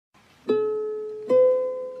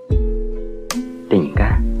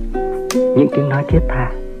những tiếng nói thiết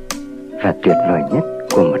tha và tuyệt vời nhất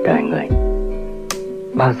của một đời người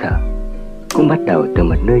bao giờ cũng bắt đầu từ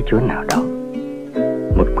một nơi chốn nào đó,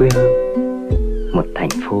 một quê hương, một thành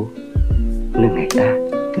phố, nơi người ta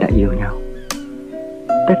đã yêu nhau.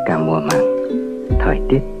 Tất cả mùa màng, thời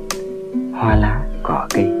tiết, hoa lá, cỏ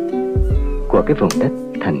cây của cái vùng đất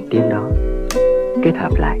thần tiên đó kết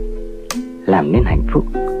hợp lại làm nên hạnh phúc,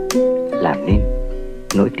 làm nên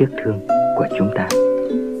nỗi tiếc thương của chúng ta.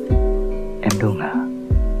 Em đâu ngờ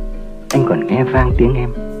anh còn nghe vang tiếng em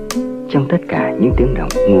trong tất cả những tiếng động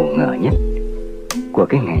ngủ ngờ nhất của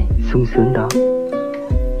cái ngày sung sướng đó.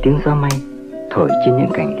 Tiếng gió may thổi trên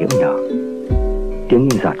những cành liễu nhỏ, tiếng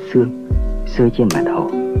những giọt sương rơi trên mặt hồ,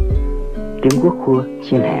 tiếng guốc khua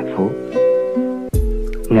trên hè phố.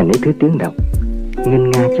 Ngần ấy thứ tiếng động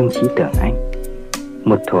ngân nga trong trí tưởng anh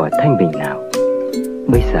một thuở thanh bình nào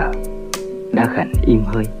bây giờ đã gần im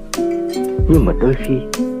hơi, nhưng một đôi khi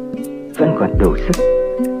vẫn còn đủ sức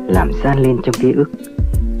làm dâng lên trong ký ức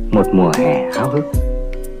một mùa hè háo hức,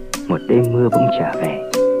 một đêm mưa bỗng trở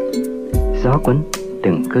về, gió cuốn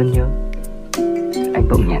từng cơn nhớ. Anh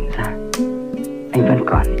bỗng nhận ra anh vẫn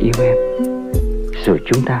còn yêu em, dù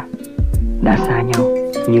chúng ta đã xa nhau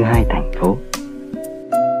như hai thành phố.